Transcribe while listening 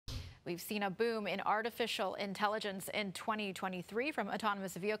We've seen a boom in artificial intelligence in 2023, from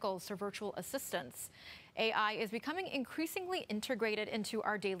autonomous vehicles to virtual assistants. AI is becoming increasingly integrated into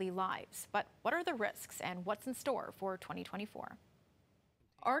our daily lives. But what are the risks and what's in store for 2024?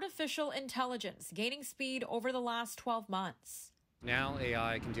 Artificial intelligence gaining speed over the last 12 months. Now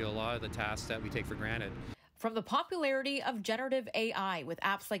AI can do a lot of the tasks that we take for granted. From the popularity of generative AI with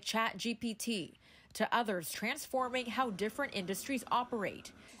apps like ChatGPT to others transforming how different industries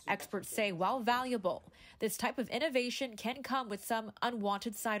operate, experts say while valuable, this type of innovation can come with some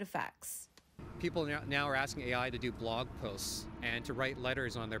unwanted side effects. People now are asking AI to do blog posts and to write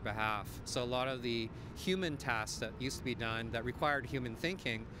letters on their behalf. So a lot of the human tasks that used to be done that required human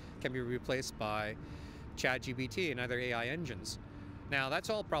thinking can be replaced by ChatGPT and other AI engines. Now, that's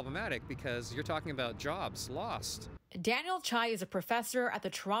all problematic because you're talking about jobs lost. Daniel Chai is a professor at the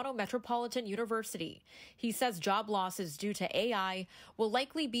Toronto Metropolitan University. He says job losses due to AI will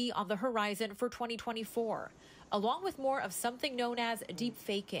likely be on the horizon for 2024, along with more of something known as deep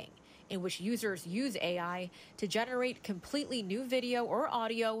faking, in which users use AI to generate completely new video or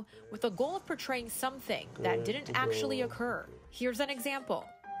audio with the goal of portraying something that didn't actually occur. Here's an example.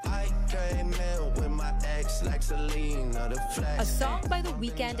 A song by The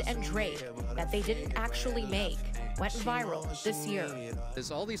Weeknd and Drake that they didn't actually make went viral this year.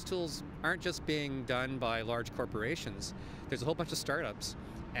 All these tools aren't just being done by large corporations. There's a whole bunch of startups,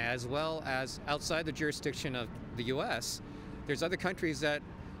 as well as outside the jurisdiction of the US, there's other countries that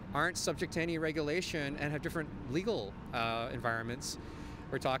aren't subject to any regulation and have different legal environments.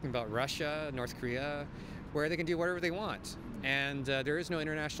 We're talking about Russia, North Korea, where they can do whatever they want. And there is no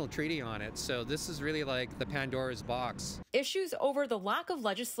international treaty on it. So this is really like the Pandora's box. Issues over the lack of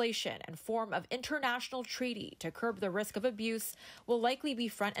legislation and form of international treaty to curb the risk of abuse will likely be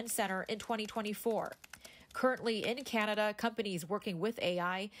front and center in 2024. Currently in Canada, companies working with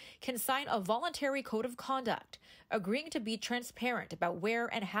AI can sign a voluntary code of conduct, agreeing to be transparent about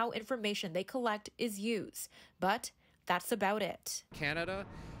where and how information they collect is used. But that's about it. Canada,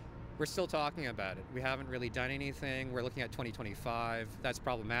 we're still talking about it. We haven't really done anything. We're looking at 2025. That's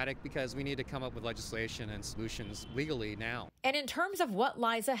problematic because we need to come up with legislation and solutions legally now. And in terms of what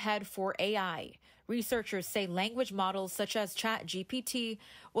lies ahead for AI, researchers say language models such as ChatGPT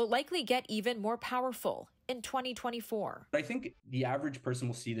will likely get even more powerful in 2024. I think the average person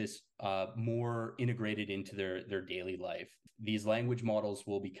will see this more integrated into their daily life. These language models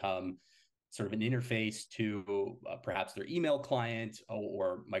will become sort of an interface to perhaps their email client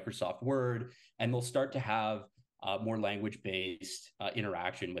or Microsoft Word, and they'll start to have more language-based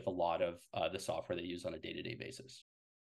interaction with a lot of the software they use on a day-to-day basis.